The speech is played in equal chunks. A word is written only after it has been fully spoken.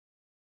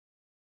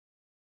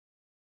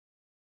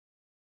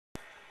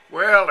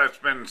Well, it's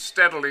been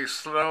steadily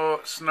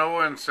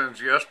snowing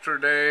since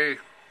yesterday.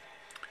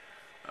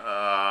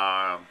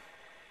 After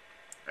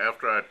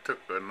I took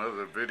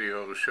another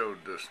video that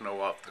showed the snow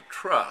off the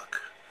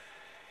truck.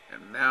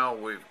 And now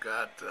we've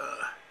got,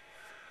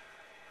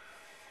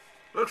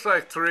 looks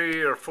like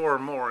 3 or 4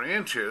 more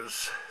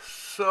inches.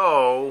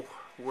 So,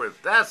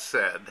 with that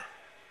said,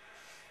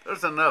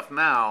 there's enough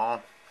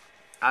now.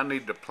 I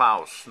need to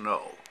plow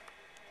snow.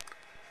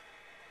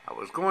 I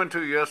was going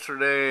to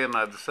yesterday and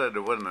I decided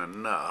it wasn't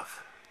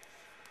enough.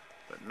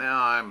 But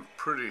now I'm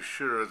pretty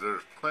sure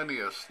there's plenty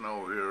of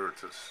snow here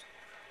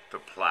to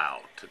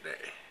plow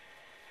today.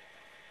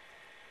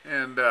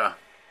 And so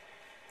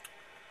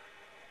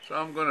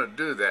I'm going to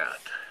do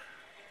that.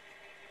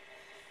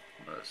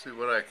 Let's see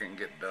what I can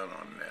get done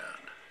on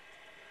that.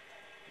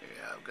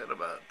 Yeah, I've got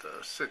about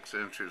 6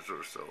 inches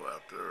or so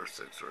out there,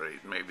 6 or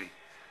 8 maybe.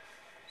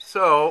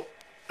 So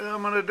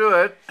I'm going to do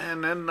it,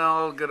 and then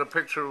I'll get a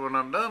picture when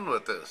I'm done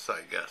with this,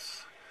 I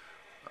guess.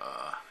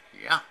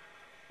 Yeah,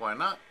 why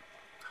not?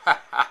 I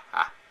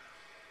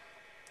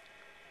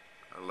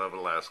love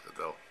Alaska,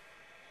 though.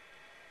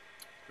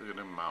 Look at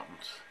them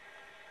mountains.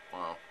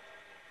 Wow.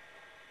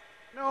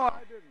 No,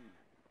 I didn't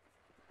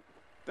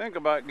think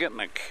about getting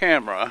a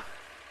camera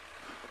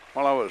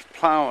while I was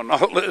plowing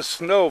all this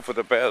snow for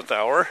the past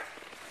hour.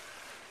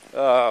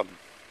 And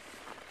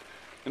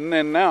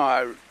then now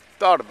I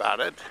thought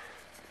about it,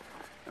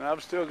 and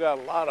I've still got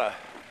a lot of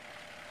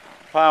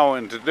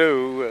plowing to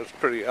do. It's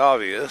pretty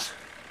obvious.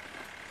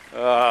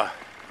 I've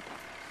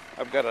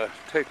got to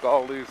take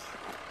all these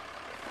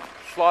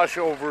slosh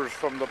overs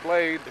from the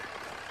blade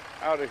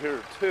out of here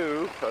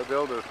too, so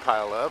they'll just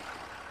pile up.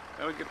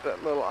 And we get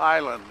that little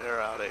island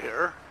there out of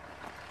here.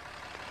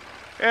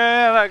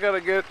 And I got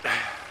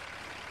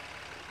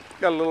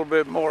a little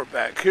bit more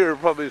back here,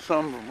 probably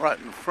some right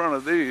in front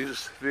of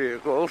these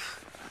vehicles.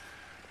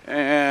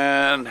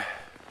 And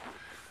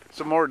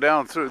some more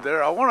down through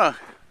there. I want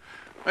to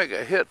make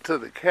a hit to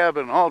the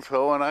cabin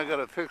also, and I got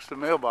to fix the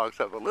mailbox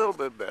up a little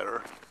bit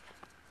better.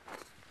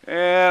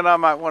 And I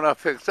might want to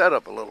fix that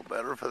up a little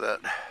better for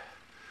that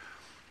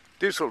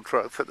diesel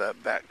truck, for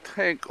that back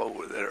tank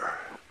over there,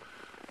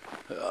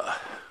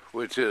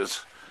 which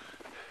is,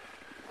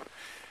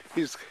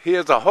 he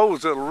has a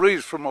hose that'll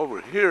reach from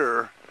over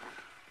here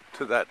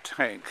to that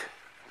tank.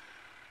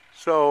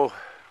 So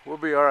we'll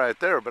be all right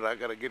there, but I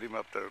got to get him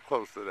up there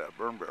close to that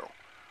burn barrel.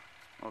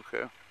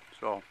 Okay,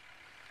 so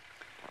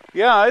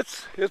yeah,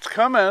 it's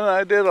coming.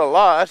 I did a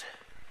lot.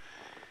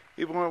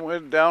 Even when I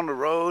went down the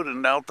road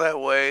and out that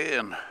way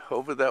and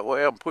over that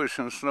way, I'm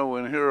pushing snow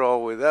in here all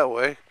the way that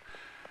way.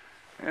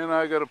 And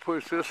I got to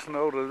push this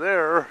snow to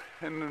there,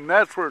 and then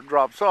that's where it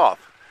drops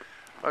off.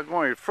 If I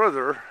go any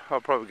further, I'll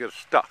probably get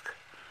stuck.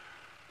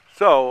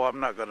 So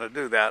I'm not going to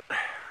do that.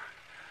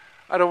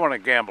 I don't want to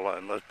gamble on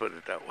it, let's put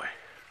it that way.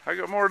 I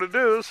got more to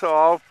do, so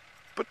I'll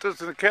put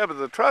this in the cab of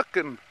the truck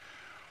and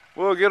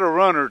we'll get a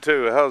run or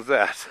two. How's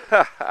that?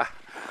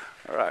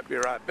 All right, be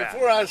right back.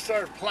 Before I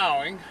start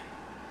plowing,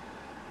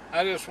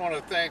 I just want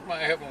to thank my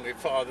Heavenly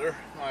Father,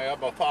 my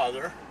Abba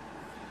Father,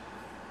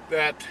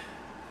 that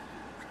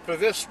for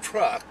this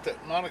truck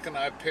that Monica and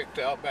I picked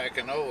out back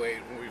in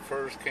 2008 when we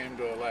first came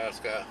to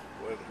Alaska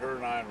with her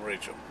and I and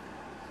Rachel.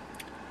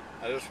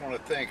 I just want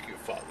to thank you,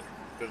 Father,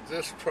 because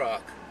this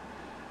truck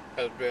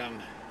has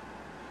been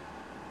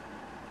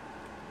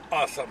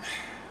awesome.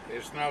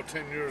 It's now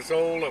 10 years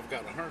old. I've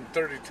got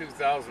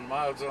 132,000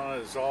 miles on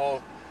it is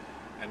all,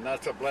 and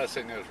that's a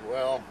blessing as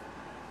well.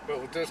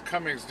 But with this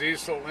Cummins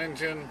diesel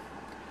engine,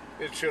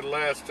 it should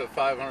last to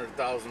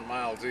 500,000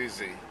 miles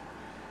easy.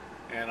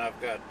 And I've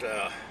got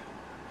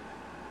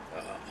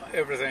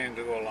everything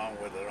to go along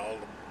with it, all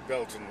the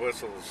bells and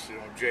whistles, you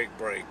know, Jake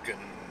brake and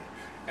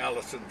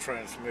Allison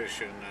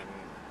transmission and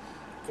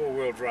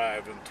 4-wheel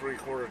drive and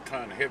 3/4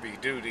 ton heavy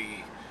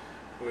duty,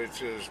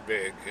 which is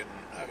big.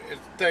 And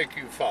thank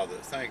you, Father.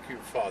 Thank you,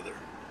 Father.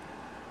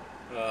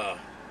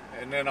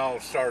 And then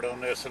I'll start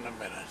on this in a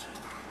minute.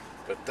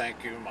 But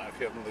thank you, my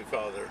Heavenly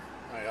Father,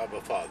 my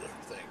Abba Father.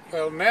 Thank you.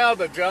 Well, now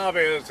the job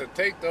is to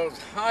take those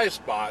high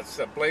spots.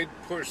 The blade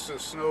push the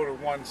snow to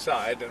one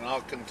side, and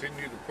I'll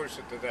continue to push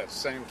it to that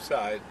same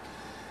side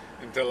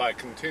until I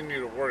continue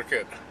to work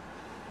it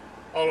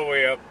all the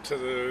way up to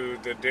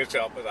the ditch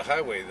out by the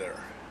highway there.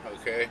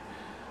 Okay?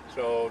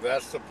 So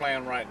that's the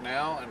plan right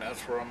now, and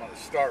that's where I'm going to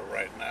start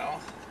right now.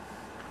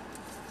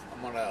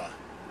 I'm going to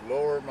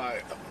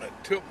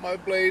tilt my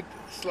blade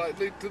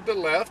slightly to the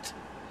left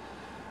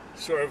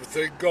so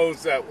everything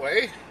goes that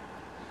way.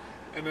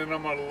 And then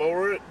I'm going to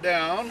lower it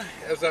down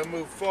as I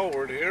move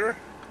forward here.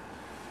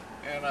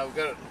 And I've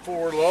got it in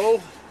 4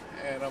 low,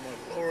 and I'm going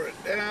to lower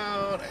it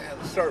down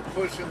and start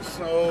pushing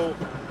snow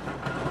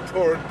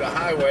toward the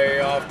highway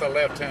off the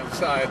left-hand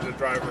side, the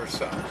driver's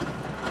side.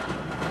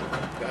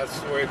 That's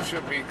the way it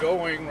should be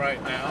going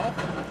right now.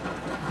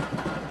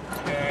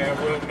 And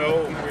we'll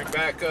know when we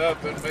back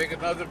up and make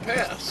another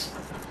pass.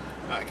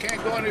 I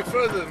can't go any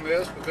further than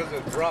this because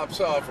it drops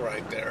off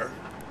right there.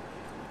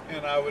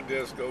 And I would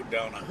just go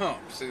down a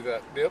hump. See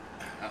that dip?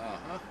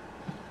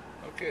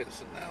 Okay,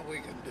 so now we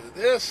can do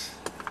this.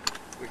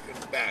 We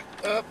can back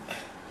up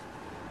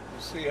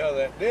and see how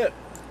that did.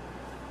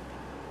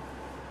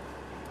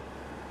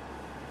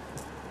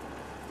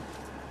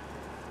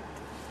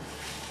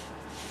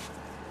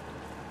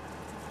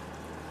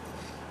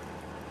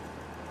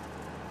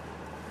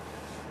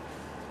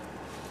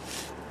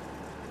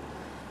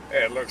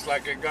 It looks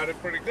like it got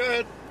it pretty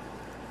good.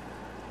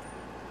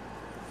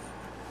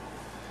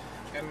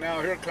 And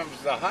now here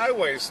comes the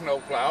highway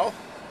snowplow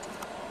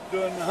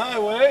doing the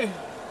highway.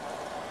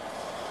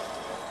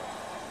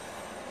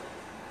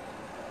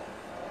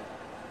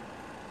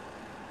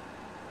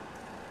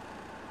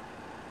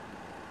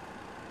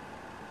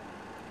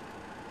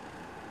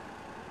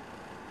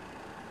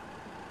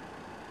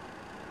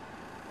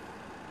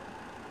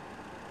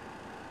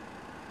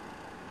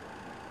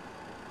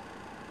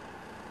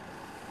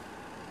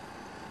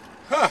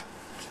 Huh.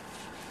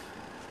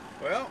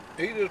 Well,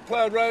 he just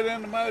plowed right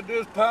into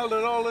just piled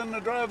it all in the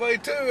driveway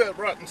too, that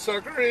rotten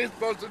sucker. He ain't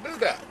supposed to do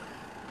that.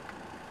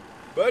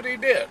 But he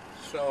did.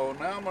 So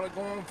now I'm going to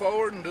go on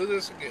forward and do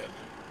this again.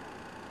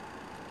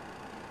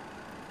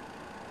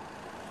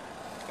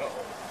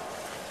 Uh-oh.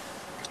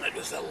 I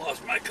guess I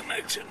lost my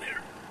connection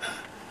there.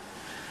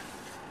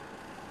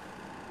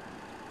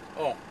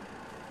 Oh. I'll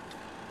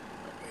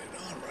get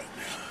on right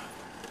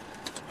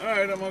now.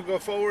 Alright, I'm going to go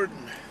forward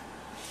and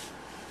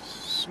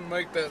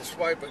make that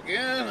swipe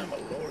again. I'm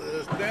going to lower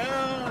this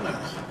down and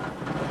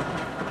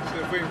see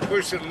if we can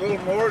push it a little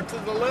more to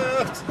the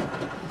left.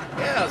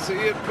 Yeah, see,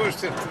 it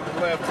pushed it to the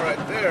left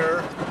right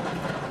there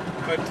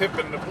by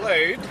tipping the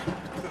blade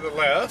to the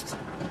left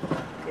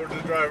toward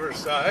the driver's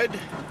side.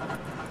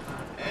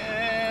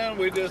 And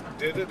we just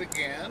did it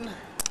again.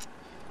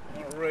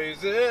 I'm going to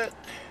raise it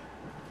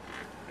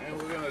and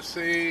we're going to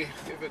see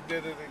if it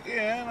did it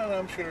again, and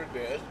I'm sure it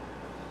did.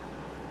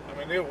 I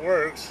mean, it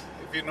works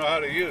if you know how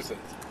to use it.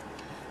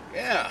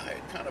 Yeah, it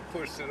kind of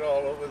pushed it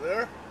all over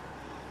there.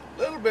 A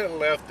little bit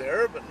left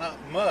there, but not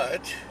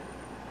much.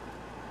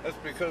 That's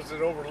because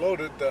it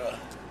overloaded the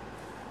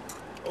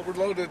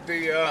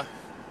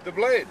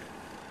blade.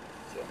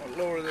 So I'm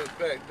gonna lower this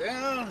back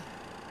down.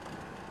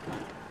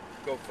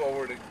 Go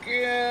forward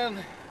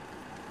again.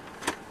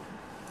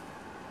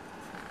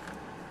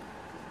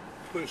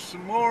 Push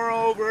some more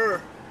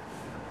over.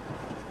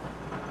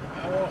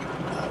 I'll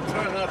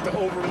try not to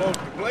overload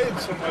the blade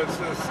so much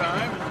this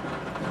time.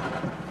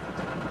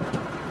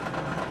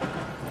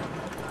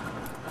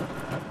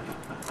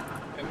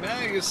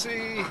 Now you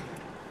see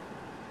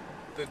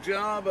the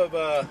job of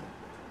a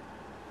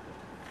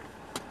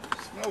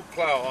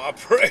snowplow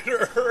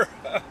operator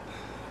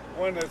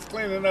when it's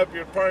cleaning up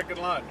your parking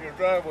lot and your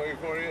driveway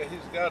for you.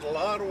 He's got a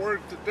lot of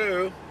work to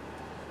do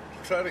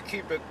to try to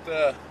keep it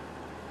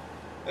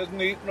as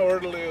neat and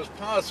orderly as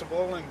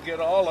possible and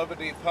get all of it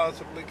he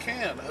possibly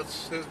can.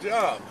 That's his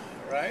job,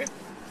 right?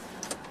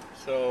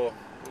 So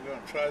we're going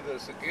to try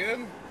this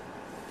again.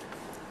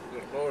 We're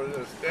going to lower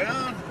this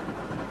down.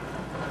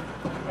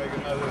 Make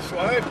another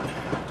swipe.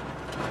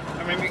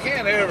 I mean, you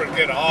can't ever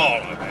get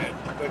all of it,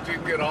 but you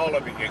can get all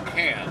of it you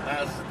can.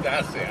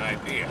 That's the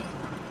idea.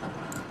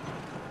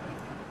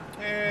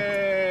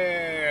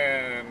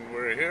 And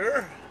we're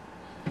here.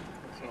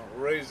 So I'll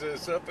raise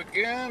this up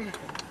again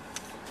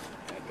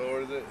and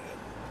lower the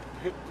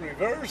hit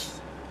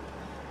reverse.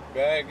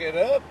 Back it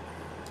up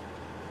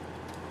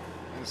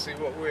and see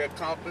what we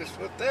accomplished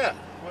with that.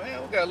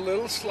 Well, we got a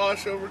little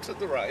slosh over to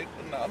the right,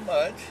 but not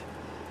much.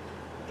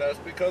 That's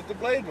because the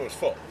blade was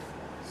full.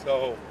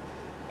 So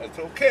that's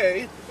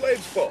okay, the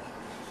blade's full.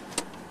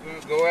 I'm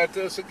going to go at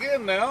this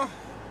again now.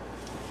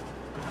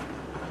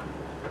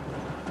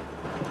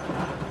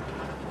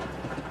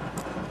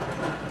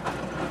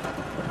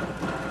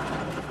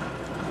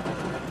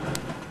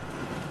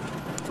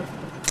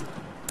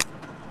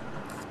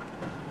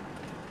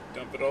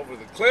 Dump it over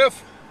the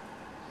cliff.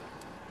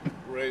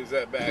 Raise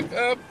that back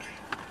up.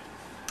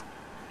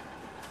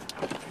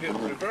 Hit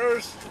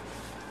reverse.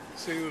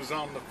 See who's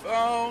on the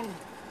phone.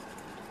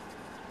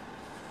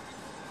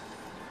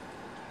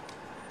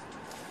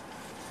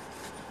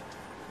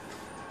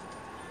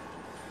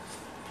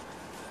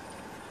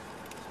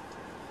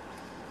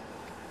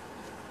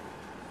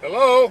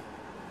 Hello?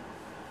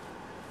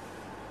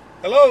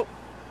 Hello?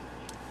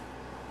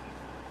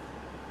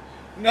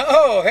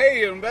 No,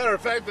 hey, as a matter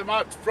of fact, I'm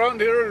out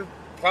front here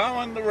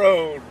plowing the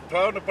road,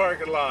 plowing the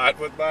parking lot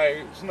with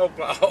my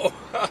snowplow.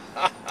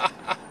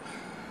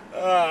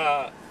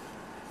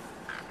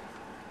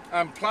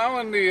 I'm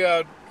plowing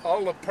the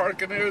all the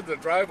parking here, the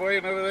driveway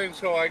and everything,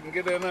 so I can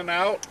get in and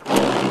out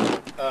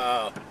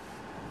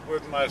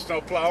with my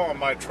snowplow on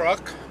my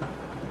truck.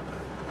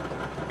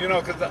 You know,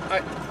 because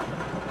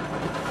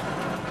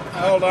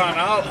hold on,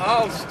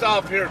 I'll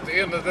stop here at the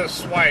end of this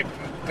swipe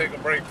and take a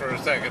break for a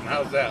second.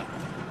 How's that?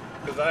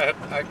 Because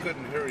I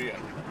couldn't hear you.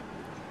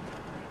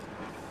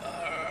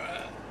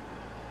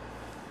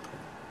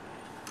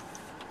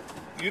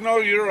 You know,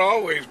 you're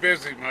always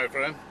busy, my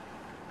friend.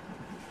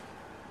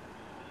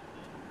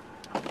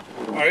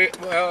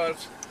 Well,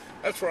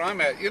 that's where I'm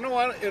at. You know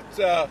what? It's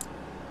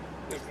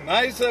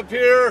nice up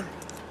here.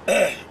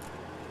 It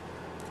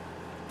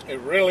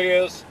really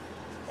is.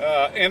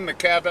 in the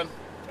cabin.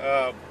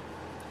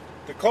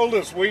 The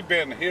coldest we've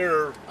been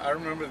here, I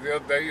remember the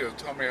other day you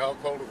told me how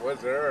cold it was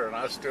there, and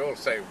I still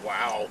say,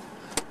 wow.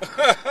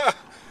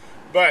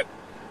 But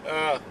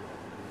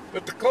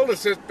the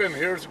coldest it's been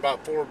here is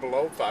about 4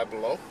 below, 5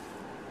 below.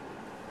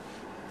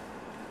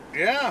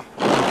 Yeah,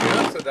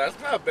 so that's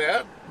not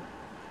bad.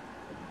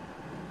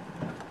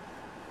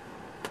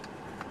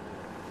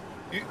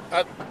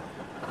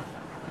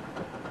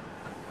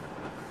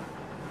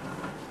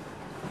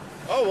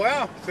 Oh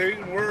wow! See,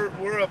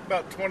 we're up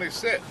about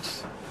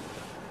 26.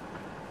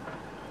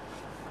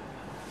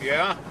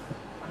 Yeah.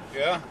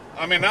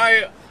 I mean,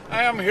 I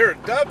am here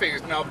at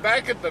Duffy's now.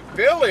 Back at the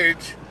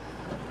village,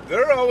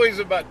 they're always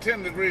about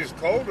 10 degrees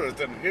colder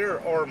than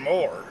here or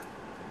more.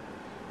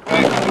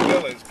 Back in the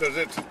village, because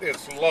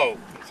it's low.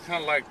 It's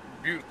kind of like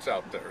Buttes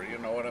out there. You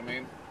know what I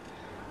mean?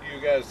 You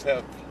guys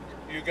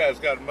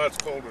got a much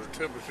colder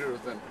temperature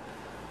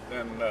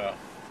than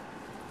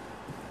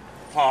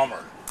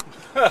Palmer.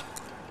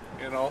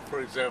 You know,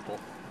 for example.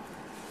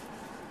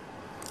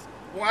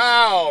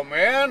 Wow,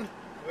 man.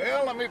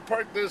 Well, let me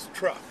park this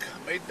truck.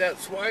 I made that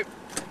swipe.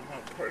 I'm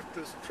going to park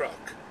this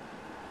truck.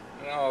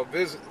 And I'll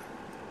visit.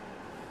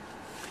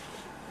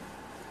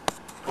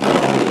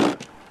 Well,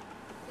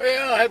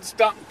 I had to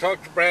stop and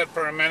talk to Brad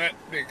for a minute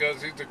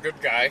because he's a good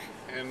guy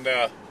and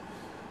a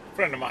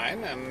friend of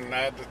mine. And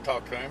I had to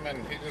talk to him,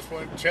 and he just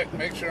wanted to check and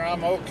make sure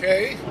I'm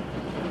okay.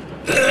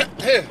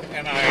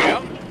 And I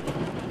am.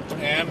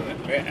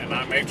 And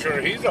I make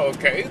sure he's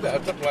okay.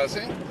 That's a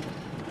blessing.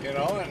 You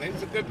know, and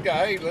he's a good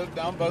guy. He lives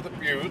down by the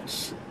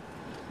Buttes,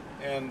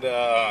 and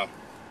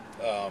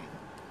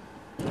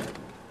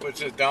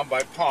which is down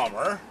by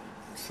Palmer.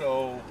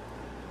 So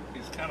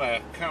he's kind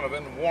of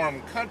in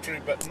warm country,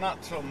 but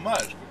not so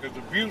much because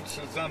the Buttes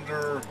is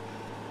under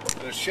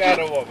the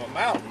shadow of a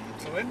mountain,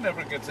 so it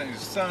never gets any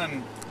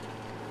sun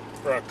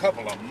for a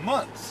couple of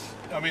months.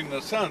 I mean,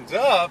 the sun's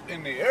up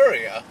in the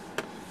area,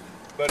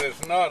 but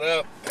it's not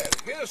up at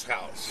his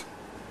house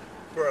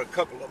for a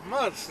couple of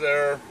months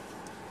there.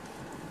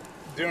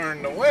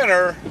 During the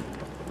winter,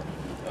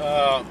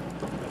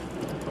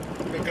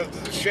 because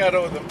the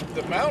shadow of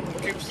the mountain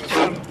keeps the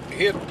sun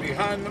hid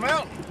behind the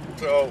mountain,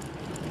 so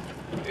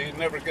he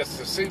never gets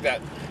to see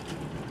that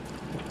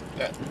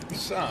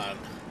sun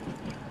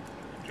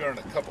during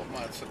a couple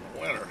months in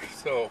the winter.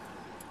 So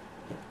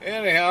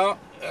anyhow,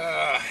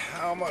 I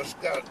almost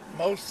got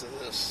most of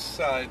this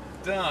side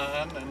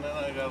done, and then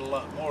I got a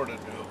lot more to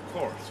do, of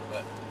course,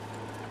 but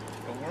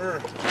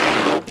we're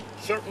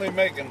certainly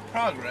making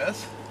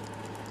progress.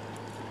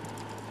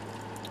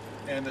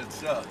 And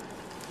it's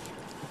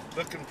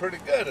looking pretty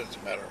good, as a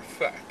matter of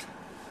fact.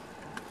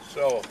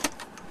 So,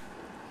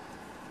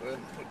 go ahead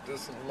and put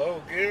this in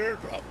low gear,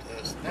 drop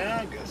this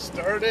down, get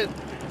started,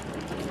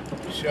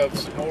 shove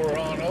some more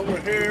on over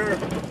here.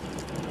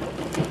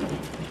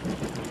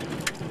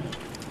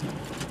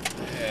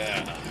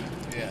 Yeah,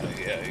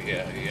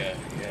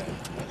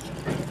 that's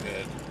pretty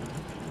good.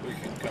 We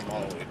can come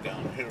all the way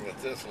down here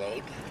with this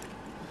load.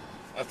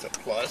 That's a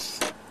plus.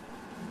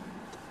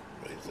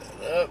 Raise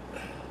that up.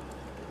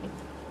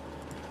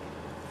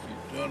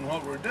 Doing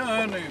what we're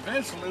doing,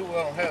 eventually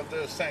we'll have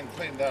this thing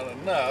cleaned out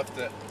enough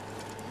that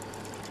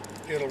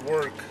it'll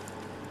work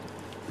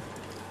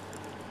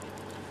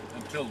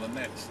until the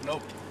next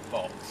snow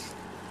falls.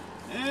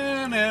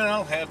 And then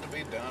I'll have to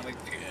be done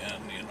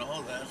again, you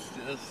know, that's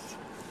just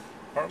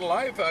part of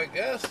life, I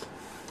guess.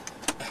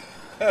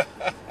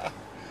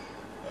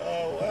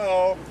 Oh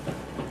well,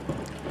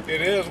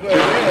 it is what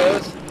it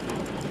is.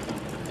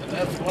 And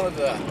that's one of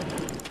the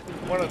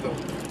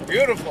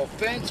beautiful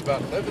things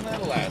about living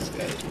in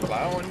Alaska is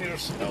plowing your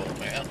snow,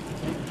 man.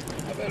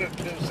 I better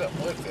do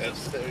something with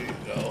this. There you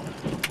go.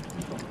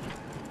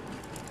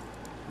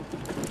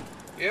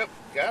 Yep,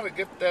 gotta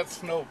get that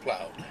snow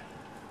plowed.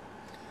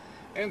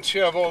 And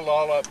shoveled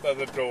all up by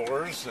the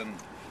doors and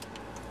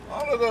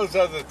all of those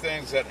other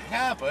things that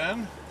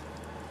happen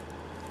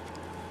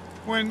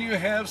when you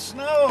have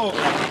snow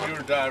in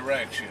your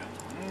direction.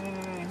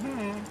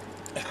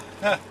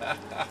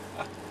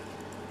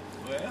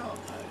 Well,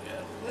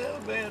 a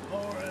little bit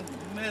more in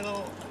the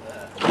middle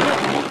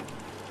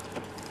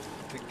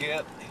to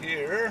get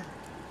here.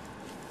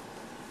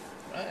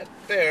 Right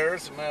there,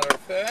 as a matter of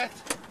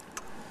fact.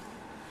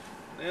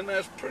 And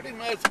that's pretty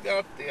much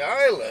got the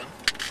island,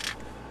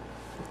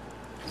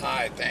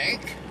 I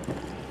think.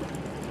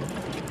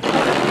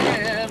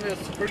 And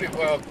it's pretty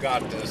well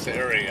got this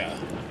area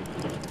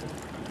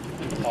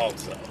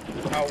also.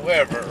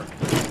 However,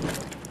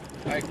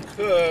 I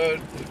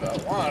could, if I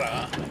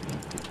wanna,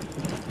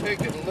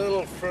 take it a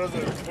little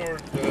further toward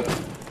the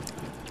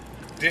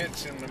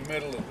ditch in the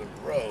middle of the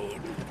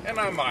road. And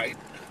I might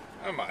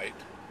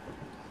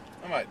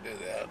do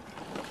that.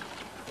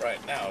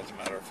 Right now, as a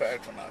matter of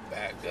fact, when I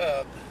back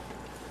up,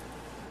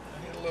 I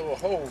hit a little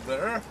hole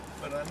there,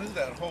 but I knew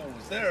that hole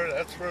was there.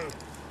 That's where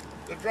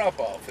the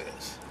drop-off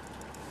is.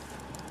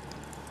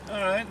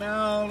 Alright,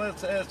 now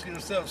let's ask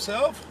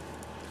yourself,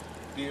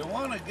 do you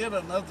want to get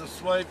another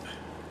swipe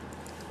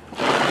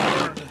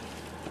toward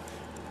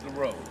the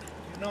road?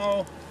 You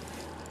know,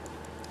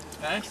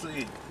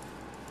 Actually,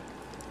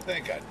 I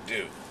think I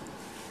do.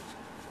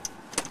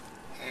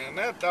 And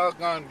that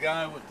doggone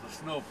guy with the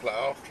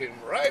snowplow came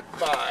right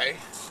by.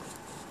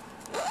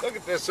 Look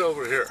at this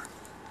over here.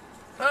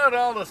 Plowed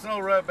all the snow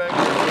right back in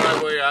the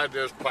driveway I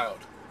just plowed.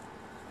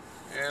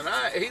 And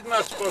he's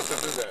not supposed to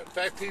do that. In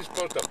fact, he's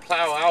supposed to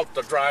plow out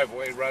the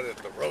driveway right at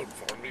the road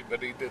for me,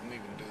 but he didn't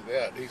even do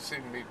that. He's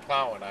seen me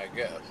plowing, I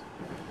guess.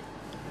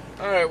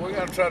 All right, we're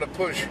going to try to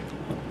push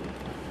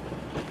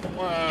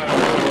one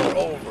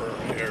over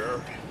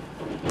here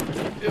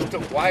just to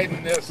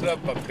widen this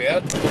up a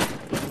bit.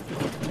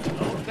 I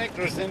don't think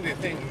there's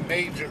anything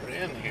major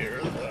in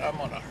here that I'm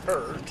going to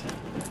hurt.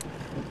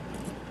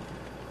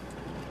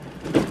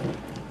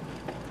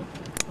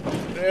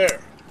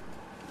 There.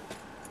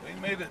 We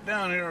made it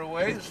down here a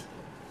ways.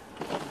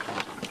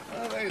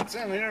 I think it's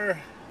in here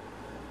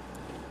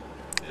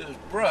is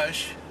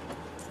brush,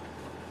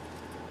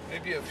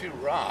 maybe a few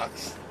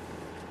rocks.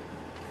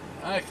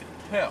 I can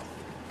tell.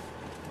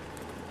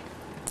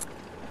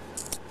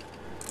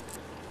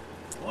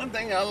 One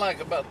thing I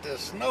like about this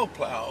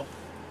snowplow,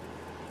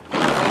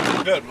 it's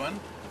a good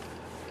one.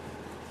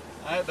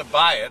 I had to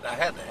buy it. I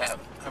had to have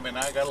it. I mean,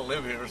 I got to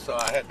live here, so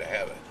I had to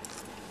have it.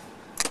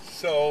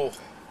 So,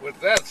 with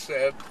that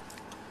said,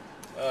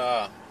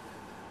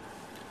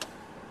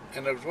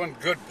 and there's one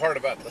good part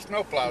about the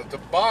snowplow. The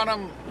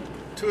bottom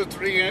 2 or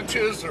 3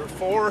 inches or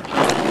 4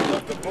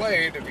 of the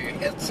blade, if you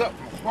hit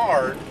something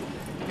hard,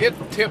 it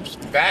tips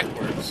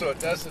backwards so it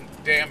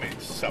doesn't damage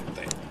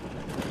something.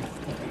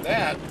 And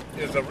that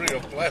is a real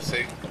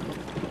blessing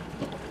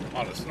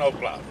on a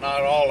snowplow.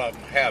 Not all of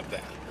them have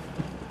that.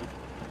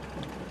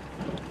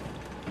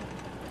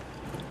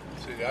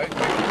 See, I could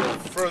go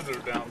further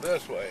down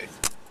this way.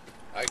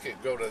 I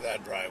could go to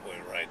that driveway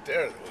right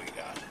there that we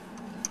got.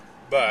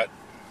 But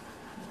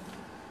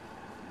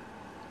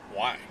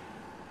why?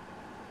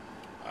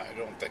 I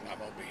don't think I'm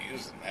going to be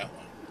using that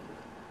one.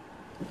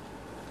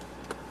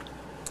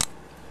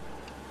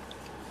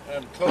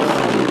 I'm close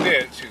to the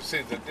ditch. You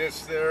see the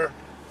ditch there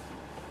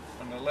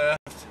on the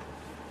left?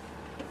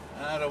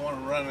 I don't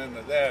want to run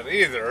into that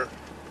either.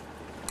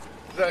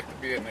 That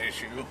could be an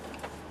issue.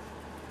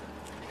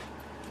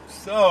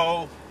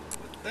 So,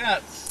 with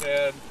that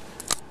said,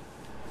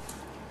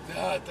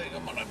 I think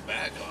I'm going to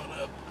back on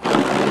up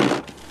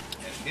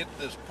and hit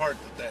this part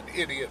that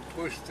idiot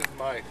pushed in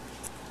my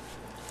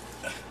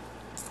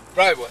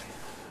driveway.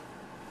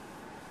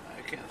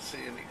 I can't see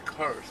any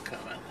cars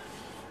coming.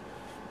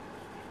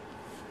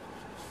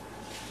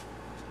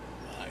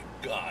 My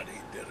God, he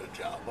did a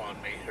job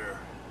on me here.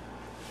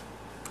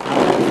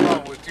 What's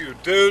wrong with you,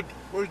 dude?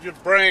 Where's your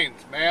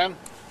brains, man?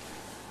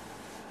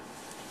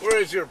 Where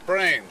is your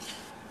brains?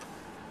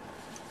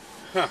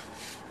 Huh.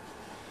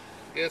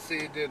 Guess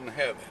he didn't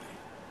have any.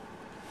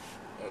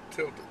 I'll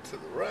tilt it to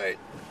the right.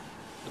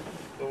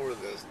 Lower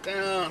this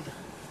down. See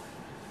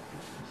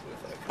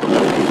if I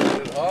can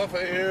get it off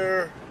of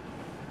here.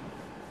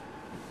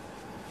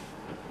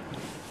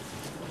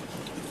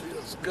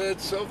 Feels good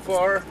so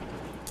far.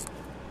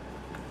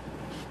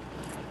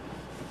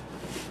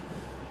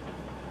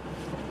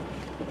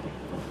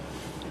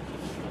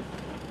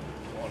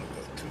 Don't want to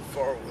go too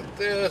far with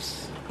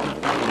this.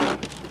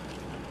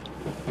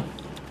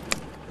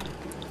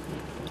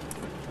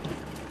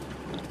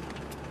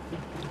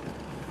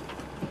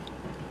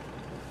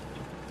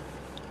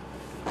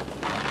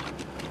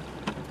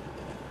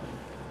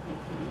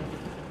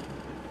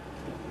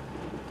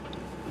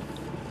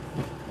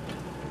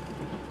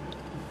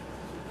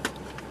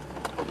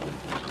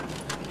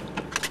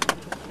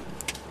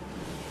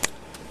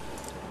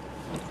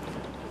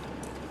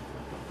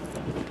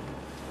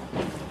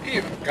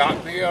 Even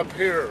got me up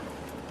here.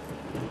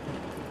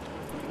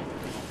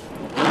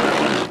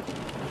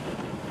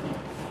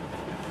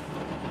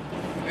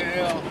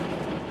 Well,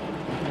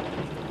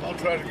 I'll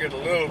try to get a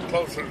little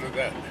closer to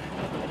that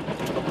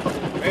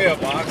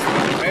mailbox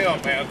for the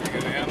mailman to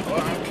get in.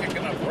 Well, I'm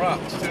kicking up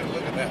rocks too.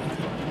 Look at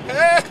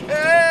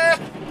that.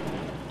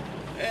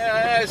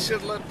 Yeah, I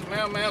should let the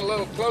mailman a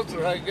little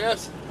closer, I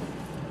guess.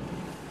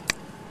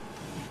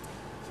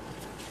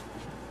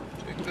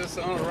 Take this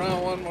on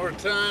around one more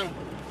time.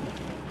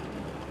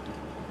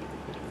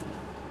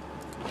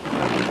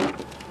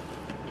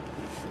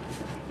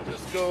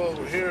 Just go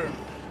over here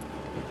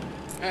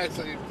and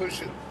actually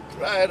push it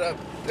right up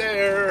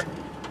there,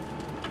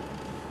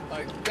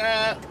 like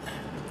that.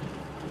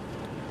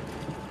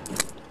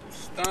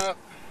 Stop.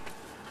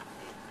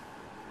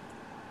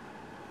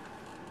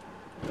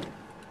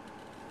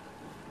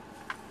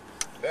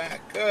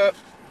 Back up.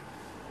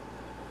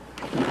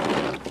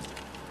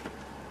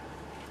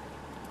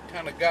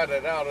 Kind of got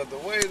it out of the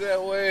way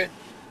that way.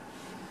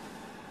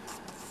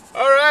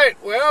 All right,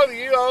 well,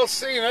 you all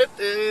seen it.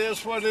 It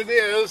is what it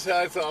is.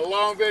 It's a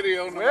long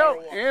video.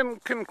 Well, in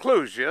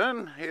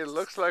conclusion, it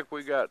looks like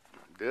we got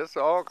this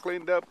all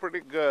cleaned up pretty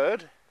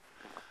good.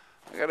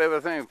 I got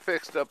everything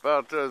fixed up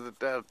out there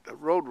that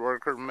road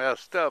worker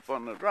messed up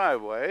on the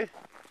driveway.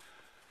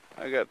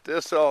 I got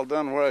this all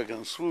done where I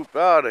can swoop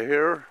out of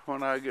here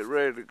when I get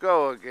ready to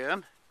go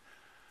again.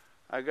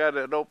 I got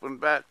it open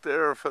back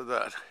there for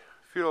that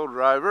fuel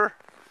driver.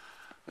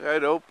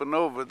 I'd open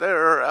over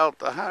there out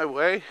the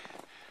highway,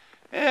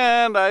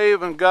 and I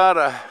even got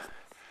a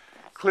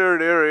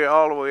cleared area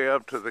all the way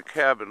up to the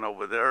cabin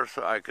over there,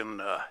 so I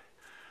can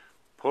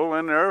pull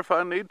in there if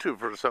I need to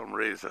for some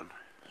reason.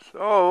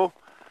 So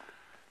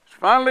it's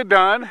finally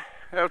done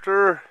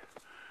after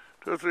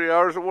 2 or 3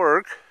 hours of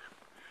work,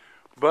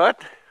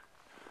 but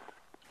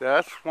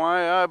that's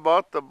why I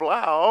bought the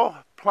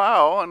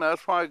plow, and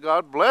that's why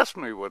God blessed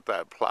me with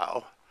that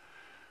plow.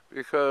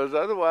 Because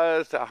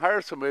otherwise, to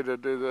hire somebody to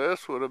do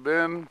this would have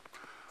been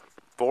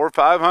 $400 or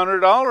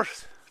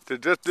 $500 to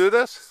just do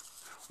this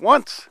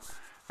once.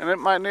 And it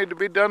might need to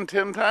be done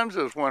 10 times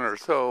this winter.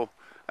 So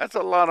that's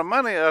a lot of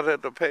money I'd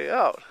have to pay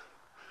out.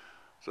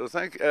 So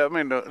that's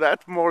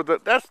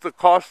the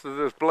cost of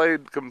this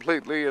blade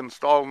completely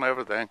installed and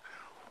everything,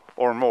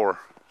 or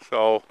more.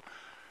 So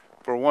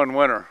for one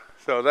winter.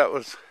 So that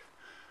was,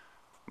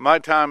 my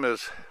time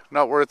is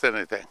not worth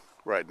anything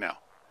right now.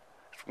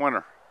 It's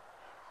winter.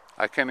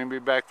 I can't even be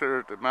back there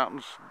at the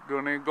mountains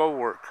doing any go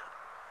work.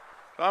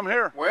 So I'm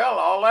here. Well,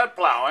 all that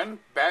plowing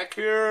back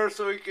here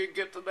so we could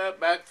get to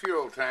that back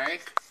fuel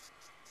tank.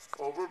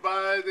 Over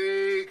by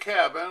the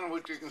cabin,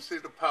 which you can see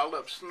the piled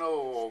up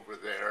snow over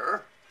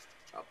there.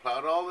 I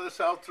plowed all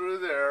this out through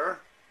there.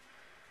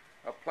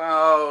 I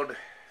plowed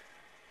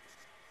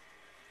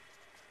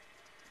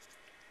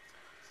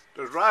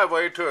the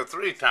driveway to it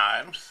 3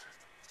 times.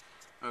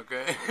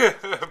 Okay,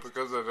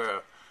 because of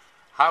the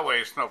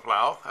highway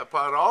snowplow. I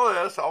plowed all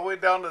this all the way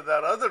down to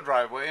that other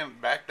driveway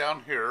and back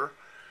down here.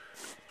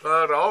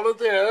 Plowed all of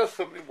this.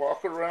 Let me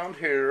walk around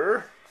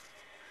here.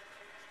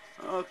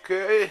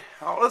 Okay,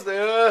 all of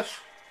this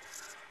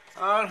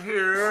out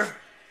here.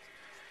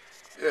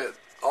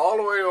 All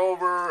the way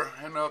over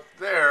and up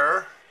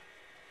there.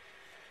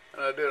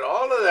 And I did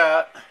all of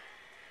that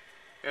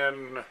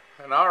in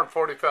an hour and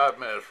 45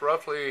 minutes,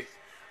 roughly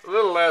a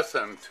little less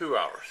than 2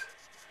 hours.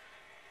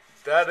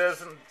 That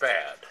isn't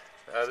bad.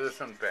 That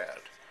isn't bad.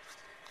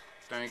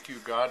 Thank you,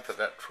 God, for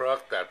that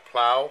truck, that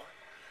plow,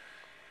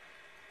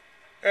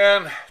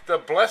 and the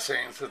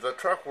blessings of the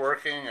truck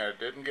working. It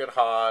didn't get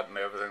hot and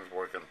everything's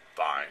working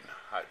fine.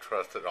 I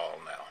trust it all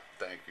now.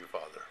 Thank you,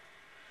 Father.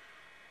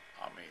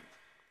 Amen.